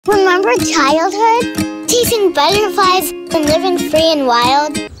Remember childhood? Chasing butterflies and living free and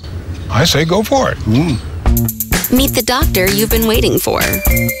wild? I say go for it. Meet the doctor you've been waiting for.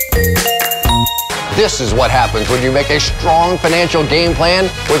 This is what happens when you make a strong financial game plan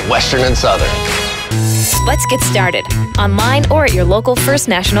with Western and Southern. Let's get started, online or at your local First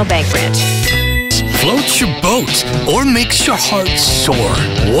National Bank branch. Float your boat or makes your heart soar.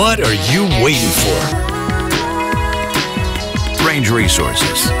 What are you waiting for? Range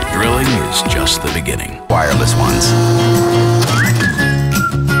Resources. Drilling is just the beginning. Wireless ones.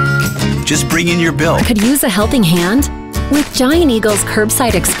 Just bring in your bill. Could use a helping hand? With Giant Eagle's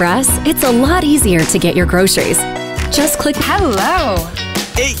Curbside Express, it's a lot easier to get your groceries. Just click. Hello.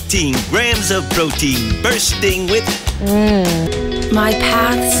 18 grams of protein bursting with... My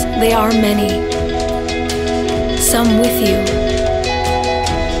paths, they are many. Some with you,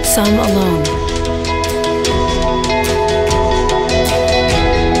 some alone.